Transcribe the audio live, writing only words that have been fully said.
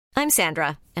I'm Sandra,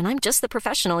 and I'm just the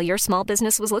professional your small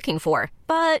business was looking for.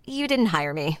 But you didn't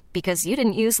hire me because you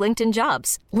didn't use LinkedIn Jobs.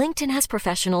 LinkedIn has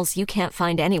professionals you can't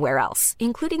find anywhere else,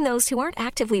 including those who aren't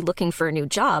actively looking for a new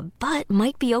job, but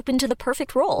might be open to the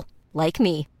perfect role, like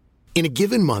me. In a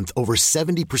given month, over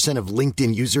 70% of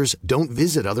LinkedIn users don't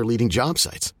visit other leading job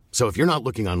sites. So if you're not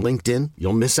looking on LinkedIn,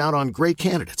 you'll miss out on great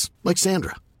candidates like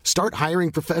Sandra. Start hiring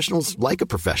professionals like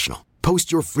a professional. Post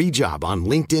your free job on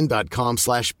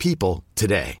linkedin.com/people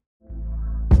today.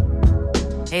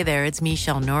 Hey there, it's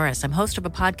Michelle Norris. I'm host of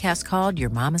a podcast called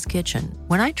Your Mama's Kitchen.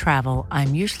 When I travel,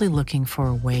 I'm usually looking for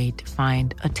a way to find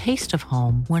a taste of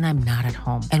home when I'm not at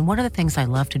home. And one of the things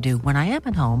I love to do when I am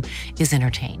at home is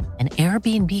entertain. And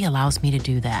Airbnb allows me to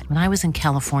do that. When I was in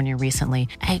California recently,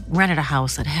 I rented a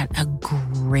house that had a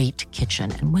great kitchen.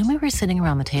 And when we were sitting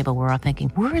around the table, we're all thinking,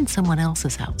 we're in someone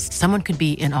else's house. Someone could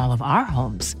be in all of our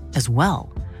homes as well.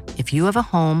 If you have a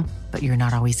home, but you're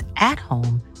not always at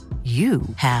home, you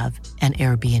have an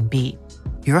Airbnb.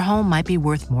 Your home might be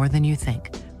worth more than you think.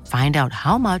 Find out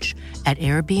how much at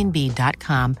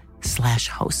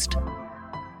airbnb.com/host.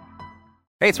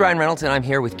 Hey, it's Ryan Reynolds, and I'm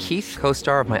here with Keith,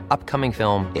 co-star of my upcoming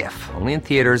film, If, only in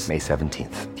theaters May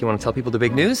 17th. Do you want to tell people the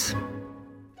big news?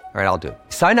 All right, I'll do it.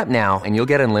 Sign up now and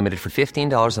you'll get unlimited for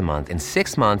 $15 a month and 6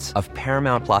 months of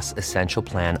Paramount Plus Essential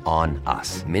Plan on us.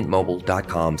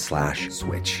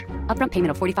 MintMobile.com/switch. Upfront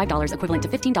payment of $45 equivalent to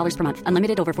 $15 per month.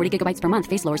 Unlimited over 40 gigabytes per month.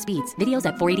 Face lower speeds. Videos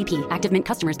at 480p. Active Mint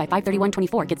customers by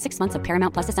 531.24 get 6 months of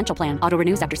Paramount Plus Essential Plan. Auto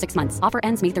renews after 6 months. Offer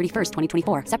ends May 31st,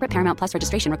 2024. Separate Paramount Plus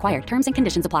registration required. Terms and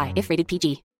conditions apply if rated PG.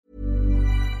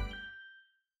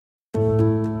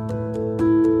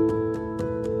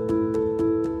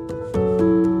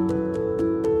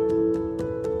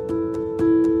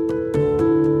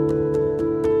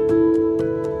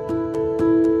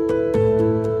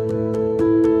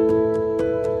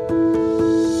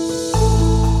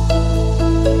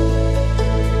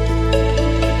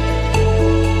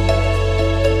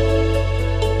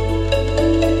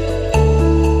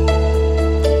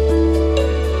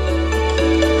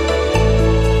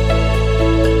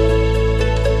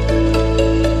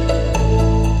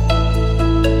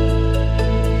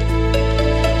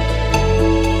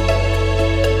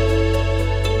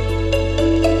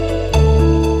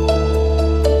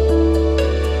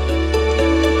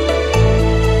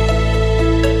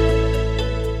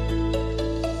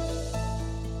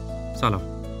 سلام،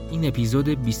 این اپیزود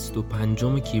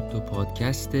 25م کریپتو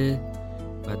پادکسته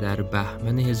و در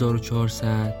بهمن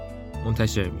 1400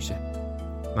 منتشر میشه.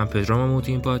 من پدرامم و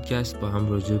تو این پادکست با هم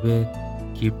راجع به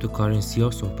کریپتوکارنسی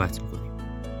ها صحبت میکنیم.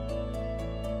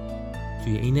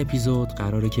 توی این اپیزود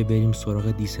قراره که بریم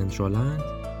سراغ دیسنترالند،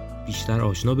 بیشتر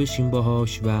آشنا بشیم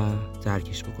باهاش و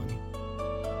درکش بکنیم.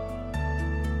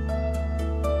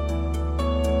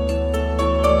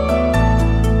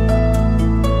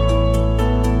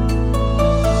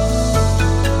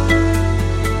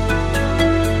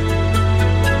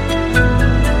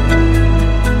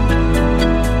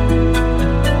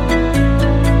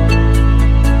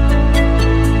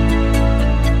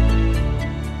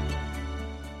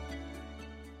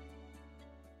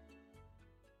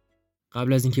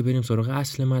 قبل از اینکه بریم سراغ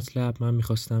اصل مطلب، من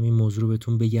میخواستم این موضوع رو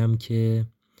بهتون بگم که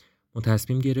ما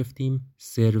تصمیم گرفتیم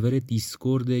سرور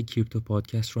دیسکورد کریپتو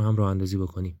پادکست رو هم راه اندازی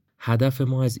بکنیم. هدف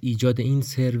ما از ایجاد این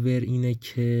سرور اینه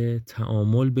که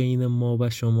تعامل بین ما و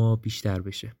شما بیشتر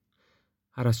بشه.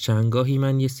 هر از چندگاهی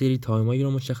من یه سری تایمایی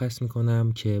رو مشخص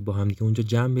میکنم که با هم دیگه اونجا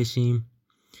جمع بشیم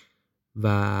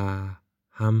و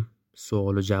هم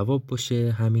سوال و جواب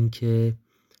باشه، همین که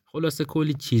خلاصه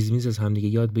کلی چیز میز از هم دیگه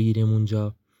یاد بگیریم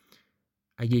اونجا.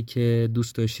 اگه که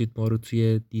دوست داشتید ما رو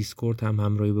توی دیسکورد هم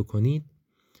همراهی بکنید،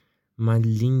 من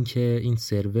لینک این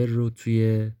سرور رو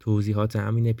توی توضیحات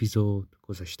همین اپیزود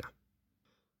گذاشتم.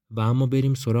 و اما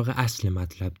بریم سراغ اصل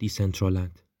مطلب،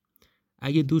 دیسنترالند.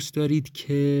 اگه دوست دارید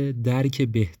که درک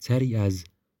بهتری از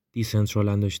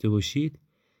دیسنترالند داشته باشید،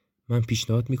 من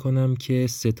پیشنهاد میکنم که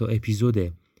 3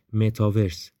 اپیزود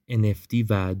متاورس، NFT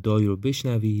و دای رو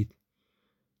بشنوید،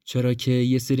 چرا که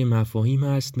یه سری مفاهیم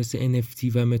هست مثل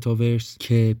NFT و متاورس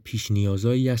که پیش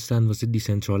نیازایی هستن واسه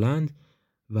دیسنترالند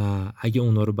و اگه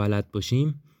اونا رو بلد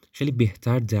باشیم خیلی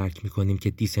بهتر درک میکنیم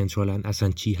که دیسنترالند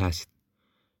اصلا چی هست.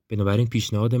 بنابراین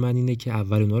پیشنهاد من اینه که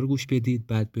اول اونا رو گوش بدید،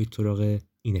 بعد برید سراغ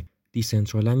اینه.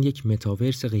 دیسنترالند یک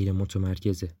متاورس غیر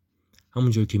متمرکزه.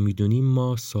 همونجور که میدونیم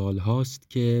ما سال هاست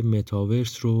که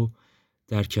متاورس رو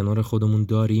در کنار خودمون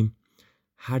داریم.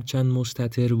 هرچند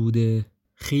مستتر بوده،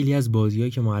 خیلی از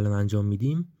بازی‌هایی که ما الان انجام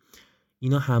میدیم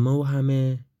اینا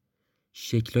همه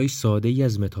شکل‌های ساده‌ای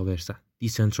از متاورسن.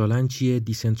 دیسنترالند چیه؟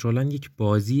 دیسنترالند یک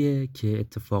بازیه که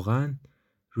اتفاقاً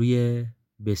روی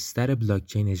بستر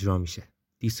بلاکچین اجرا میشه.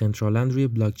 دیسنترالند روی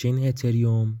بلاکچین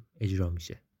اتریوم اجرا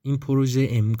میشه. این پروژه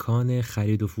امکان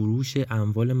خرید و فروش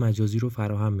اموال مجازی رو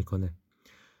فراهم میکنه.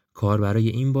 کاربرای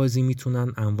این بازی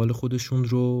میتونن اموال خودشون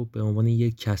رو به عنوان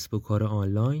یک کسب و کار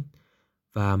آنلاین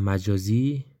و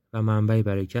مجازی و منبعی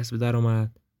برای کسب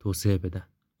درآمد توسعه بدن.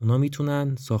 اونا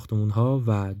میتونن ساختمان‌ها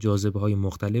و جاذبه‌های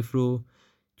مختلف رو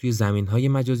توی زمین‌های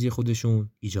مجازی خودشون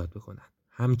ایجاد بکنن.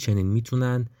 همچنین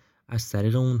میتونن از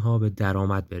طریق اونها به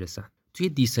درآمد برسن. توی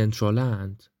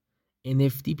دیسنترالند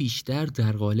NFT بیشتر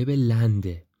در قالب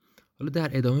لنده. حالا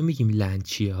در ادامه میگیم لند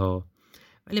چیه ها،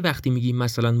 ولی وقتی میگیم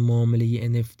مثلا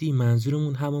معامله NFT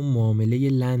منظورمون همون معامله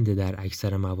لنده. در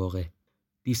اکثر مواقع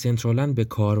دیسنترالند به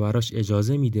کاربراش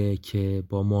اجازه میده که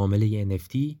با معامله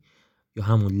NFT یا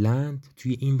همون لند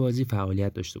توی این بازی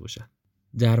فعالیت داشته باشن.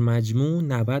 در مجموع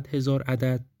 90,000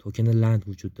 عدد توکن لند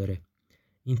وجود داره.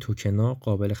 این توکن‌ها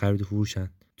قابل خرید و فروشن.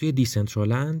 توی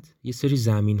دیسنترالند یه سری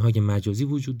زمین‌های مجازی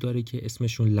وجود داره که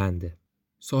اسمشون لنده.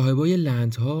 صاحبای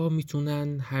لندها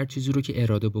میتونن هر چیزی رو که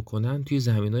اراده بکنن توی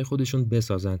زمین‌های خودشون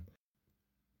بسازن.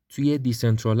 توی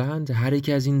دیسنترالند هر یک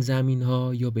از این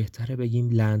زمین‌ها یا بهتره بگیم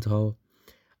لندها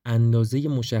اندازه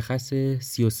مشخص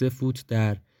 33 فوت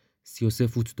در 33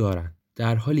 فوت دارن.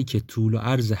 در حالی که طول و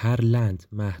عرض هر لند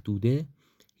محدوده،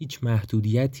 هیچ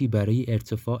محدودیتی برای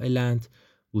ارتفاع لند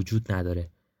وجود نداره.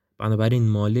 بنابراین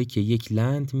مالک یک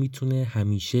لند میتونه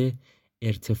همیشه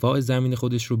ارتفاع زمین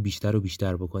خودش رو بیشتر و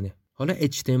بیشتر بکنه. حالا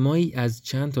اجتماعی از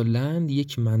چند تا لند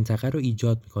یک منطقه رو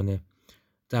ایجاد میکنه.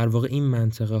 در واقع این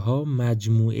منطقه ها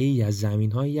مجموعه‌ای از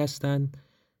زمین هایی هستند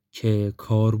که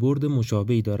کاربرد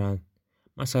مشابهی دارن.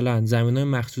 مثلا زمین های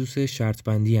مخصوص شرط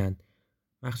بندی هن،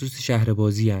 مخصوص شهر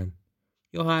بازی هن،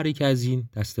 یا هر یک از این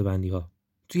دسته‌بندی ها.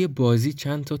 توی بازی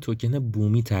چند تا توکن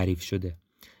بومی تعریف شده.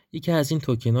 یکی از این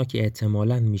توکن ها که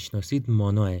احتمالاً میشناسید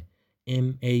ماناه،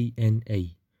 MANA.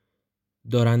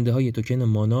 دارنده های توکن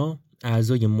مانا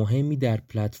اعضای مهمی در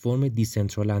پلتفرم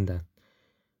دیسنترالندن،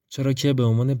 چرا که به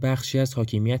عنوان بخشی از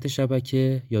حاکمیت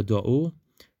شبکه یا داو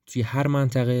توی هر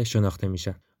منطقه شناخته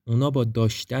میشن. اونا با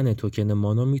داشتن توکن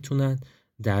مانا میتونن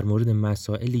در مورد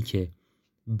مسائلی که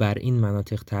بر این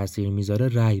مناطق تأثیر میذاره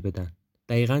رأی بدن.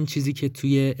 دقیقاً چیزی که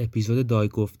توی اپیزود دای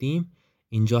گفتیم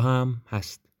اینجا هم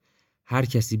هست. هر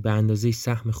کسی به اندازه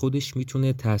سهم خودش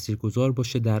میتونه تاثیرگذار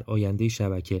باشه در آینده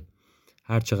شبکه.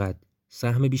 هر چقدر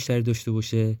سهم بیشتری داشته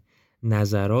باشه،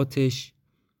 نظراتش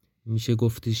میشه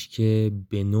گفتش که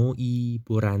به نوعی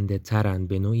برنده ترن،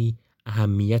 به نوعی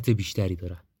اهمیت بیشتری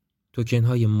دارن. توکن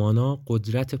های مانا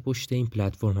قدرت پشت این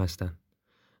پلتفرم هستن.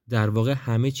 در واقع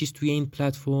همه چیز توی این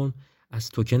پلتفرم از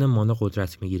توکن مانا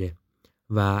قدرت میگیره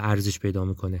و ارزش پیدا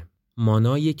میکنه.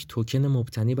 مانا یک توکن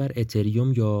مبتنی بر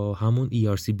اتریوم یا همون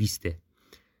ERC20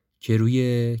 که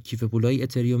روی کیف پولای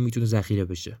اتریوم میتونه ذخیره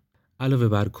بشه. علاوه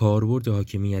بر کاربرد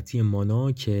حاکمیتی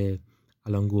مانا که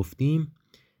الان گفتیم،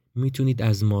 میتونید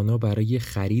از مانا برای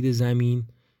خرید زمین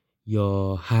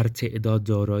یا هر تعداد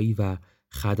دارایی و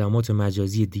خدمات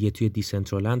مجازی دیگه توی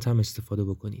دیسنترالند هم استفاده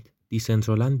بکنید.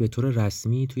 دیسنترالند به طور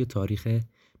رسمی توی تاریخ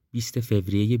 20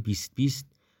 فوریه 2020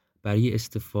 برای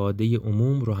استفاده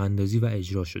عموم راه اندازی و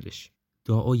اجرا شدش.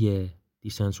 داعای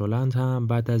دیسنترالند هم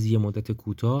بعد از یه مدت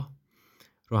کوتاه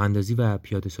راه اندازی و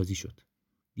پیاده سازی شد.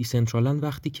 دیسنترالند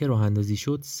وقتی که راه اندازی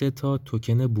شد 3 تا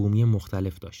توکن بومی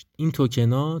مختلف داشت. این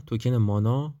توکن‌ها توکن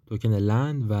مانا، توکن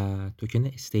لند و توکن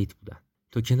استیت بودن.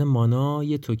 توکن مانا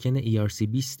یه توکن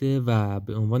ERC20 و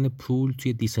به عنوان پول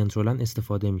توی دیسنترالند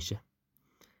استفاده میشه.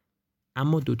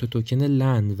 اما 2 تا توکن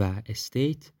لند و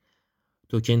استیت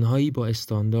توکن هایی با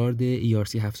استاندارد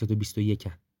ERC721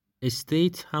 هن.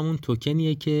 استیت همون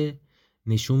توکنیه که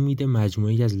نشون میده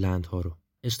مجموعی از لند ها رو.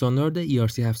 استاندارد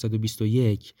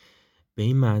ERC721 به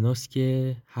این معناست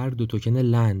که هر 2 توکن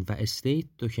لند و استیت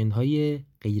توکن های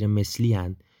غیر مثلی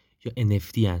هن یا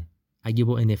NFT هن. اگه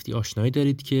با NFT آشنایی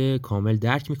دارید که کامل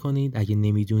درک میکنید، اگه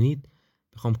نمیدونید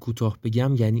بخوام کوتاه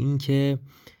بگم یعنی این که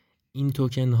این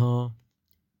توکن ها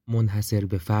منحصر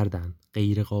به فردن،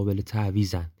 غیر قابل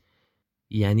تعویضن.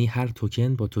 یعنی هر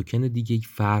توکن با توکن دیگه یک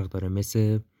فرق داره،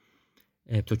 مثل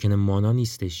توکن مانا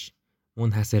نیستش،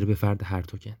 منحصر به فرد هر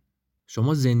توکن.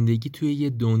 شما زندگی توی یه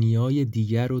دنیای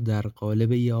دیگر رو در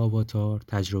قالب یه آواتار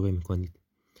تجربه میکنید.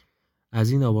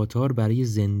 از این آواتار برای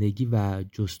زندگی و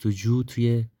جستجو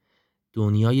توی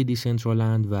دنیای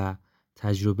دیسنترالند و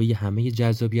تجربه همه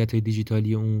جذابیت‌های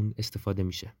دیجیتالی اون استفاده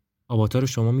میشه. آواتار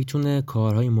شما میتونه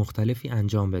کارهای مختلفی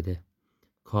انجام بده.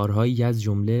 کارهایی از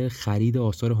جمله خرید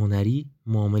آثار هنری،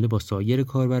 معامله با سایر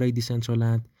کاربرای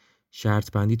دیسنترالند،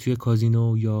 شرط بندی توی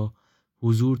کازینو یا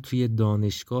حضور توی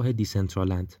دانشگاه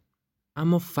دیسنترالند.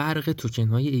 اما فرق توکن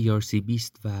های ERC20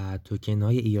 و توکن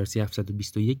های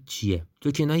ERC721 چیه؟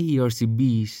 توکن های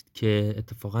ERC20 که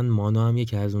اتفاقاً مانا هم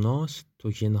یکی از اوناست،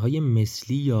 توکن های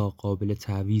مثلی یا قابل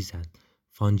تعویضن،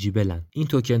 فانجیبلن. این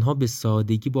توکن ها به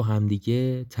سادگی با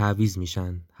همدیگه تعویض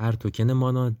میشن. هر توکن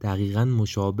مانا دقیقاً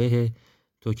مشابه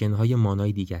توکن های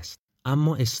مانای دیگه است.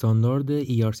 اما استاندارد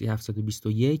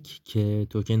ERC721 که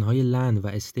توکن های لند و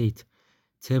استیت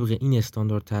طبق این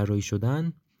استاندارد طراحی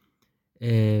شدن،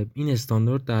 این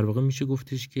استاندارد در واقع میشه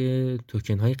گفتش که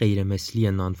توکن های غیر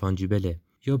مثلی نان فانجیبله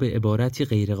یا به عبارتی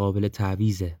غیر قابل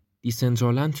تعویضه.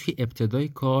 دیسنترالند توی ابتدای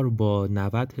کار با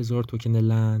 90,000 توکن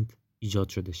لند ایجاد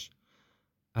شدش.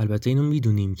 البته اینو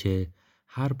میدونیم که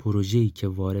هر پروژه‌ای که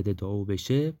وارد داو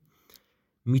بشه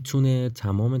میتونه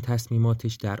تمام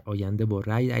تصمیماتش در آینده با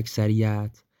رأی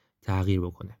اکثریت تغییر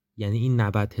بکنه. یعنی این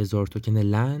 90,000 توکن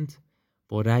لند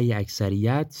با رأی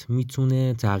اکثریت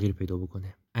میتونه تغییر پیدا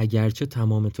بکنه. اگرچه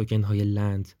تمام توکن های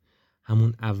لند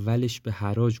همون اولش به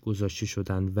حراج گذاشته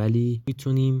شدن، ولی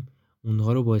میتونیم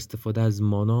اونها رو با استفاده از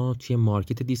مانا توی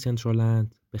مارکت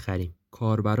دیسنترالند بخریم.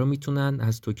 کاربرا میتونن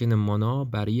از توکن مانا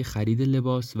برای خرید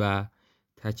لباس و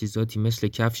تجهیزاتی مثل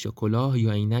کفش یا کلاه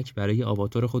یا عینک برای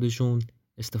آواتار خودشون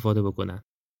استفاده بکنن.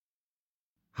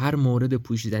 هر مورد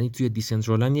پوشیدنی توی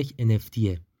دیسنترالند یک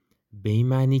NFTه، به این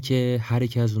معنی که هر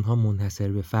یک از اونها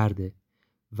منحصر به فرده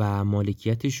و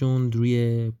مالکیتشون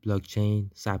روی بلاکچین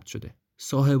ثبت شده.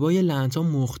 صاحبای لندها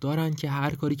مختارن که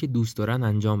هر کاری که دوست دارن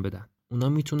انجام بدن. اونا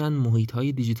میتونن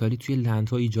محیط‌های دیجیتالی توی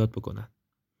لندها ایجاد بکنن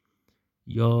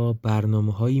یا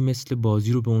برنامه‌هایی مثل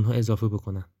بازی رو به اونها اضافه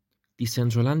بکنن.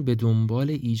 دیسنترالند به دنبال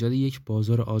ایجاد یک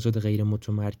بازار آزاد غیر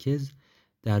متمرکز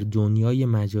در دنیای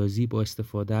مجازی با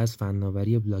استفاده از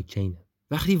فناوری بلاکچین.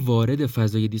 وقتی وارد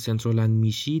فضای دیسنترالند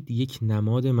میشید، یک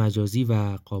نماد مجازی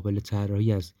و قابل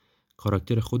طراحی از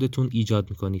کاراکتر خودتون ایجاد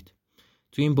میکنید.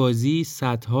 تو این بازی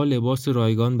صدها لباس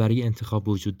رایگان برای انتخاب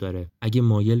وجود داره. اگه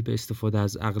مایل به استفاده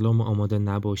از اقلام آماده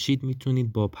نباشید،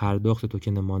 میتونید با پرداخت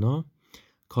توکن مانا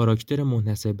کاراکتر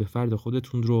منحصر به فرد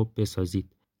خودتون رو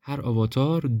بسازید. هر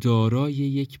آواتار دارای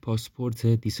یک پاسپورت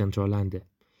دیسنترالنده.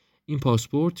 این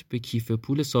پاسپورت به کیف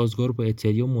پول سازگار با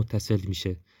اتریوم متصل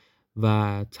میشه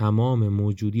و تمام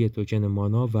موجودی توکن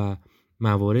مانا و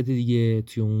موارد دیگه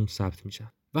توی اون ثبت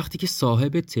میشن. وقتی که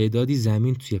صاحب تعدادی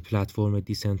زمین توی پلتفرم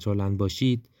دیسنترالند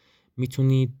باشید،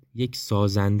 میتونید یک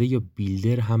سازنده یا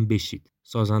بیلدر هم بشید.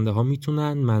 سازنده ها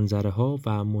میتونن منظره ها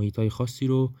و محیط های خاصی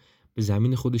رو به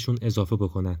زمین خودشون اضافه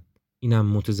بکنن. اینم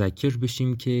متذکر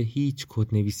بشیم که هیچ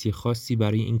کدنویسی خاصی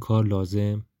برای این کار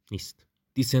لازم نیست.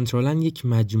 دیسنترالند یک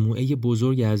مجموعه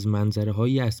بزرگ از منظره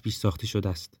هایی از پیش ساخته شده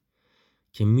است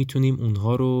که میتونیم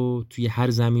اونها رو توی هر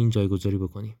زمین جایگذاری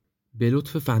بکنیم. به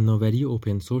لطف فناوری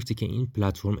اوپن سورسی که این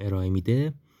پلتفرم ارائه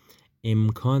میده،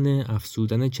 امکان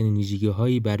افزودن چنین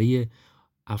ویژگی‌هایی برای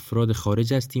افراد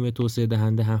خارج از تیم توسعه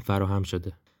دهنده هم فراهم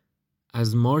شده.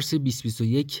 از مارس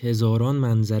 2021 هزاران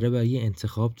منظره برای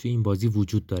انتخاب توی این بازی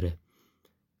وجود داره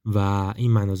و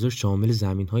این مناظر شامل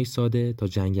زمین‌های ساده تا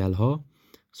جنگل‌ها،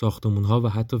 ساختمان‌ها و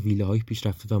حتی ویلاهای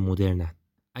پیشرفته و مدرنن.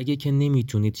 اگه که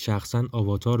نمیتونید شخصاً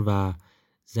آواتار و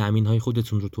زمین‌های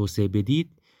خودتون رو توسعه بدید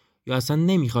یا اصلا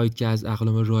نمیخواید که از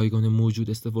اقلام رایگان موجود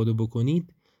استفاده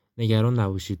بکنید، نگران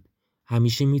نباشید.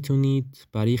 همیشه میتونید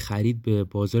برای خرید به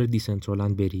بازار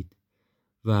دیسنترالند برید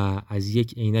و از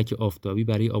یک عینک آفتابی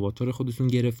برای آواتار خودتون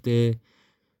گرفته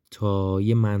تا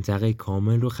یه منطقه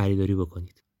کامل رو خریداری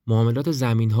بکنید. معاملات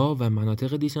زمین‌ها و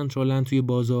مناطق دیسنترالند توی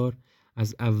بازار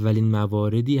از اولین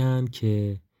مواردی هستند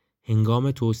که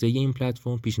هنگام توسعه این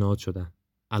پلتفرم پیشنهاد شدن.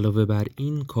 علاوه بر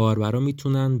این، کاربرا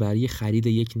میتونن برای خرید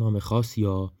یک نام خاص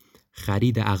یا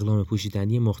خرید اقلام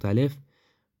پوشیدنی مختلف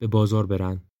به بازار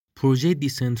برن. پروژه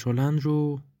دیسنترالند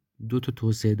رو 2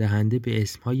 توسعه دهنده به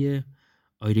اسمهای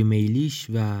آیری میلیش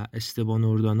و استبان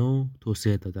اوردانو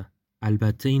توسعه دادن.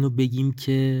 البته اینو بگیم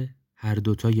که هر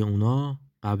دوتای اونا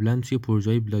قبلا توی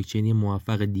پروژه‌های بلاکچینی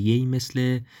موفق دیگه‌ای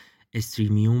مثل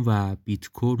استریمیوم و بیت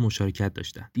کور مشارکت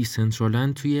داشتن.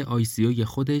 دیسنترالند توی ICO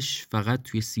خودش فقط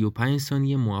توی 35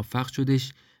 ثانیه موفق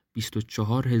شدش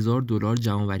 $24,000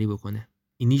 جمع‌آوری بکنه.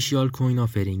 اینیشیال کوین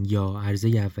آفرینگ یا عرضه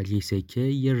اولیه سکه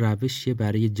یه روشیه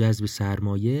برای جذب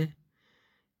سرمایه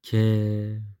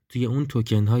که توی اون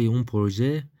توکن های اون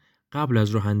پروژه قبل از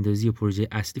راه اندازی پروژه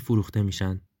اصلی فروخته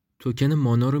میشن. توکن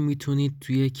مانا رو میتونید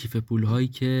توی کیف پول هایی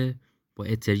که با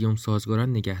اتریوم سازگارن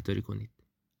نگهداری کنید،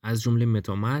 از جمله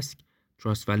متاماسک،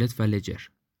 تراست والت و لجر.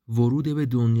 ورود به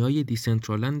دنیای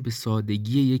دیسنترالند به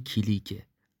سادگی یک کلیکه.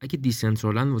 اگه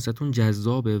دیسنترالند واسهتون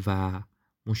جذابه و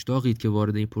مشتاقید که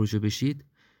وارد این پروژه بشید،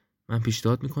 من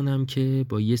پیشنهاد میکنم که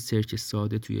با یه سرچ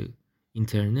ساده توی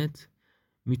اینترنت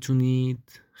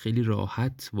میتونید خیلی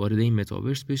راحت وارد این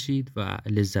متاورس بشید و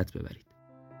لذت ببرید.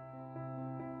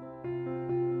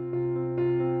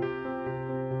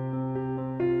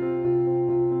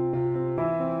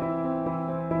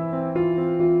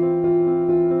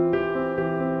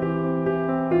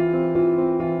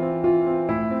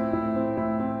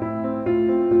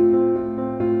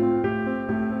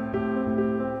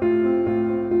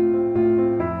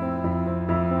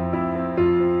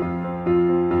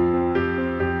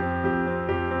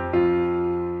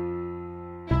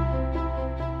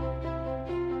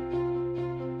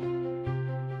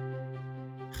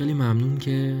 خیلی ممنون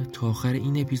که تا آخر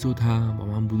این اپیزود هم با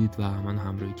من بودید و من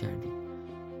همراهی کردید.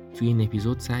 توی این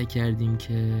اپیزود سعی کردیم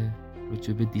که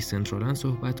راجع به دیسنترالند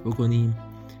صحبت بکنیم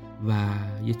و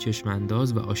یه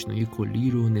چشمانداز و آشنایی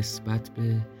کلی رو نسبت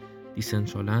به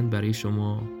دیسنترالند برای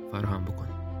شما فراهم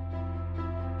بکنیم.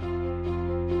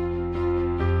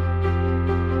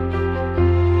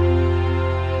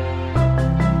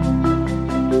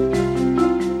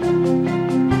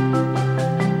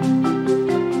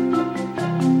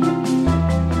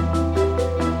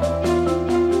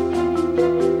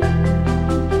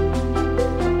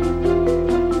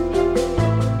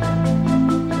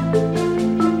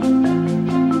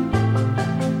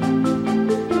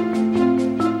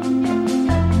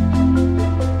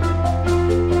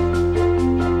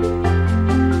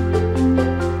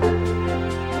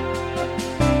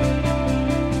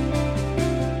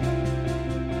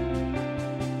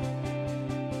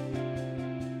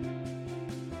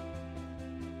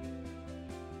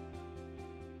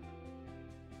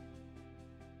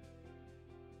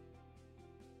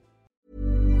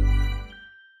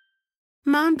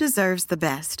 Mom deserves the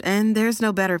best, and there's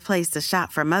no better place to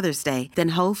shop for Mother's Day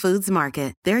than Whole Foods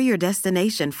Market. They're your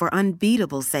destination for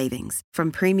unbeatable savings,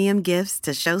 from premium gifts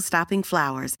to show-stopping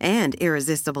flowers and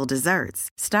irresistible desserts.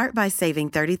 Start by saving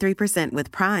 33%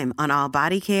 with Prime on all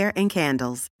body care and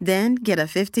candles. Then get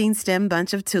a 15-stem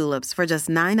bunch of tulips for just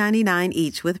 $9.99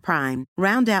 each with Prime.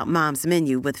 Round out Mom's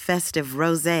menu with festive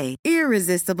rosé,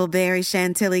 irresistible berry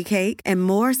chantilly cake, and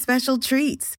more special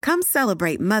treats. Come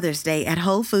celebrate Mother's Day at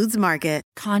Whole Foods Market.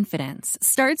 Confidence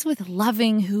starts with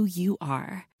loving who you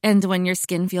are. And when your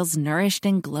skin feels nourished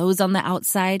and glows on the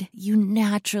outside, you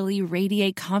naturally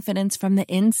radiate confidence from the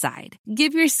inside.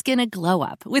 Give your skin a glow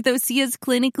up with Osea's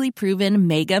clinically proven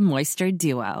Mega Moisture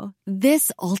Duo.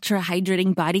 This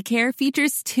ultra-hydrating body care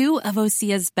features two of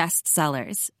Osea's best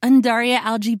sellers, Undaria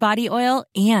Algae Body Oil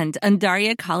and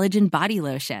Undaria Collagen Body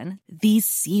Lotion. These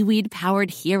seaweed-powered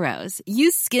heroes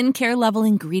use skincare-level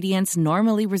ingredients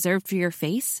normally reserved for your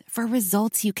face for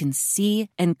results you can see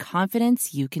and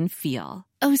confidence you can feel.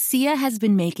 Osea has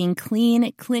been making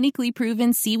clean, clinically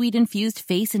proven seaweed-infused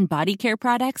face and body care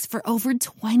products for over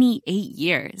 28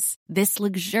 years. This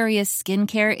luxurious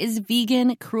skincare is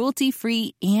vegan,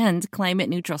 cruelty-free, and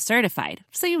climate-neutral certified,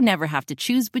 so you never have to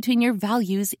choose between your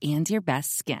values and your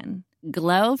best skin.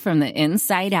 Glow from the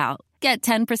inside out. Get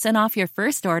 10% off your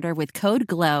first order with code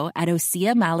GLOW at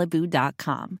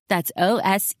OseaMalibu.com. That's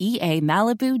OSEA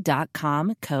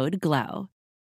Malibu.com, code GLOW.